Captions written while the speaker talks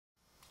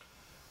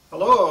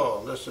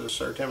Hello, this is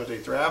Sir Timothy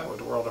Thrapp with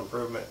World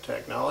Improvement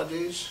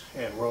Technologies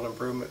and World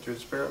Improvement Through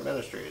the Spirit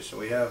Ministries. So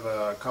we have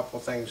a couple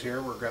things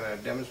here we're going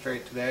to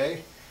demonstrate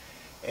today,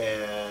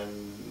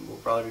 and we'll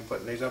probably be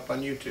putting these up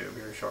on YouTube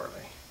here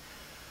shortly.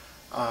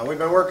 We've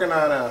been working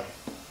on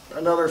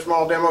another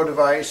small demo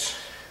device.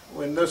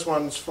 When this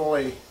one's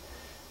fully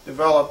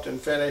developed and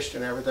finished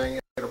and everything,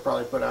 it'll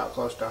probably put out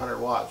close to 100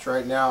 watts.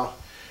 Right now,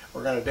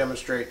 we're going to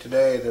demonstrate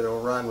today that it'll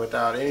run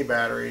without any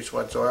batteries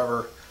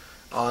whatsoever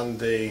on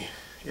the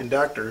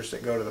inductors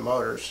that go to the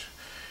motors.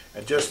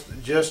 And just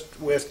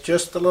with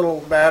the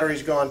little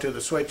batteries going to the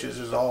switches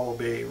is all we'll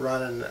be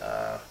running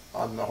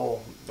on the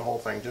whole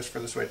thing, just for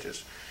the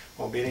switches.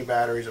 Won't be any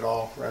batteries at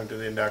all running to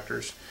the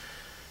inductors.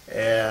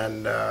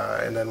 And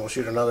then we'll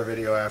shoot another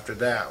video after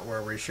that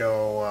where we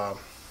show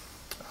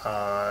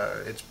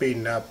it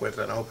speeding up with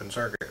an open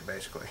circuit,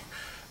 basically,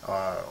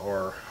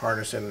 or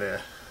harnessing the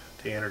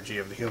energy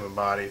of the human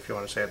body, if you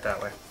want to say it that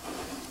way.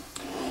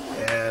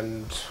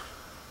 And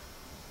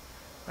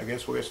I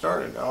guess we'll get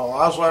started.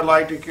 Also, I'd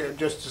like to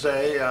just to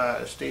say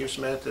Steve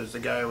Smith is the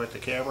guy with the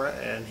camera,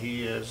 and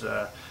he is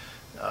a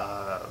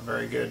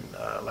very good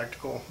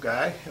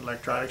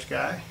electronics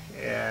guy,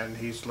 and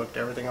he's looked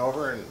everything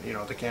over, and you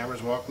know, the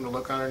camera's welcome to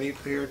look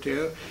underneath here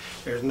too.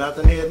 There's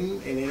nothing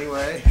hidden in any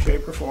way,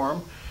 shape, or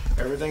form.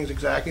 Everything's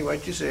exactly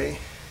what you see.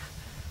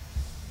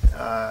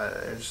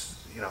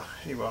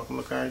 You're welcome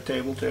to look under the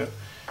table too.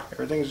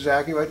 Everything's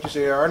exactly what you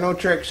see. There are no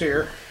tricks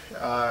here.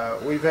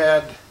 We've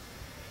had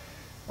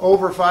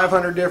over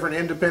 500 different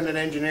independent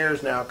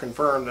engineers now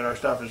confirm that our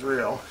stuff is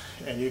real,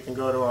 and you can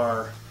go to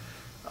our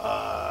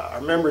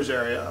members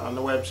area on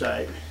the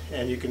website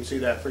and you can see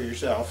that for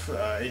yourself.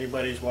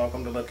 Anybody's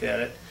welcome to look at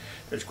it.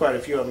 There's quite a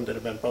few of them that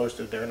have been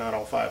posted there, not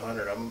all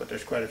 500 of them, but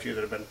there's quite a few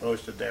that have been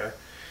posted there,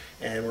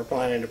 and we're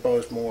planning to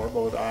post more,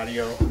 both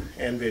audio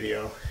and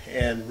video,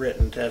 and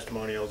written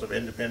testimonials of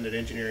independent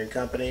engineering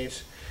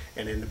companies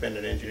and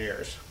independent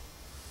engineers.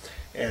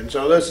 And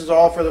so this is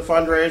all for the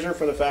fundraiser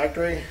for the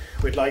factory.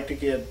 We'd like to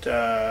get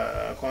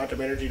a quantum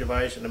energy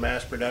device into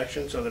mass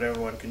production so that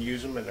everyone can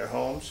use them in their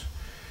homes.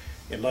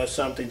 Unless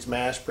something's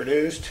mass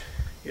produced,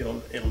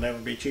 it'll never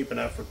be cheap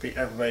enough for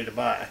everybody to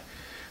buy.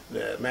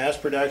 The mass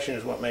production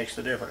is what makes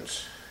the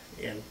difference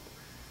in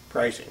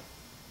pricing.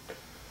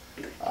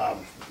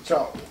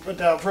 So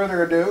without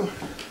further ado,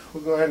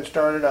 we'll go ahead and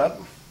start it up.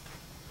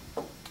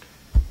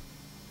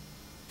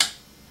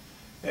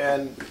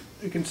 And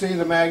you can see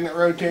the magnet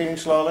rotating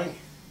slowly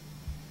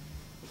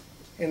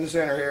in the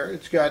center here.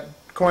 It's got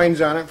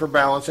coins on it for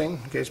balancing,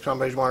 in case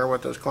somebody's wondering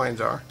what those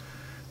coins are.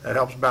 That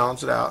helps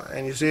balance it out.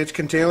 And you see it's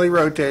continually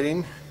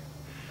rotating.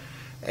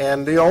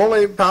 And the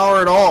only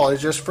power at all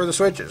is just for the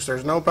switches.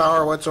 There's no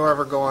power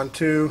whatsoever going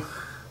to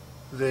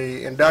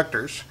the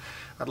inductors.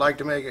 I'd like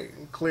to make it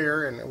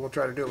clear, and we'll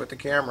try to do it with the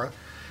camera,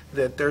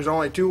 that there's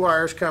only two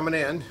wires coming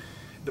in,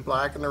 the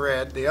black and the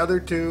red. The other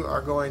two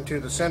are going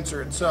to the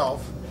sensor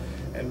itself.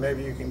 And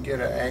maybe you can get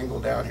an angle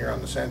down here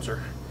on the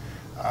sensor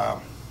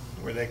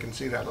where they can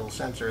see that little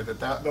sensor,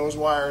 those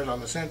wires on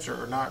the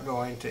sensor are not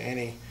going to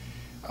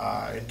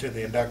into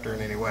the inductor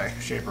in any way,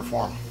 shape, or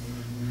form.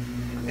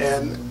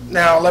 And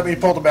now let me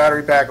pull the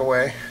battery pack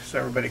away so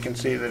everybody can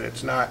see that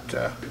it's not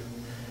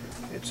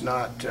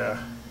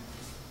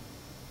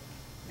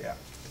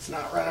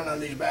running on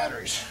these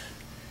batteries.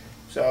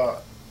 So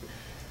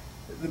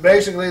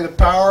basically the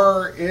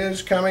power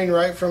is coming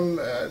right from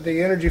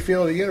the energy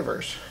field of the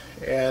universe.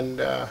 And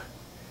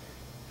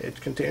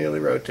it continually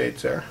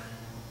rotates there.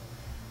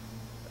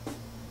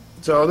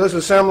 So this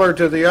is similar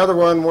to the other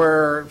one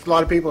where a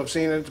lot of people have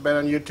seen it. It's been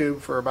on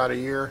YouTube for about a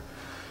year,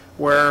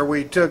 where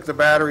we took the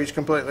batteries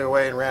completely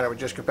away and ran it with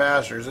just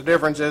capacitors. The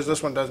difference is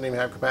this one doesn't even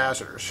have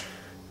capacitors,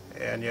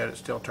 and yet it's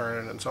still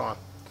turning and so on.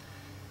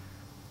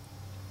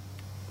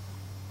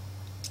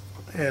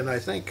 And I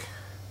think,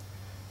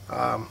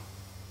 the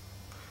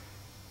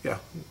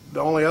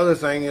only other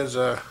thing is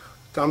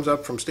thumbs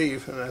up from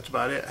Steve, and that's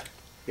about it.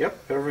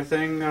 Yep,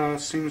 everything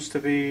seems to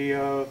be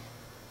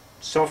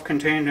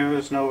self-contained.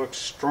 There's no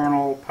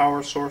external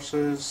power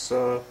sources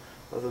other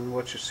than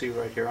what you see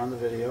right here on the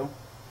video.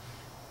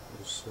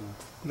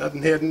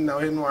 Nothing hidden, no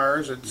hidden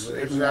wires. It's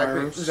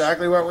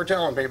exactly what we're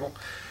telling people.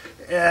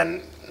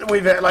 And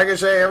we've had, like I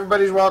say,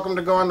 everybody's welcome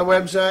to go on the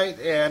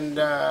website, and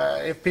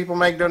if people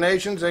make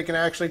donations, they can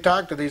actually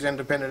talk to these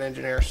independent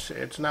engineers.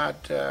 It's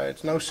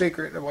no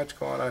secret of what's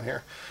going on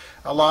here.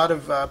 A lot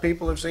of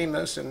people have seen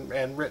this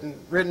and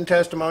written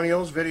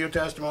testimonials, video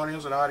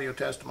testimonials, and audio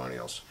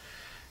testimonials.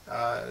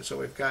 So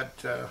we've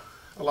got a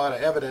lot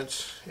of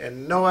evidence,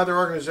 and no other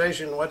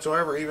organization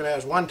whatsoever even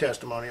has one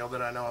testimonial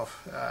that I know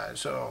of.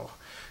 So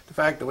the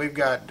fact that we've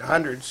got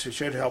hundreds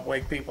should help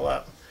wake people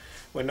up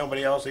when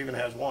nobody else even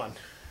has one.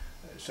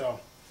 So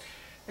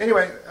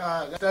anyway,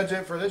 that's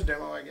it for this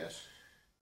demo, I guess.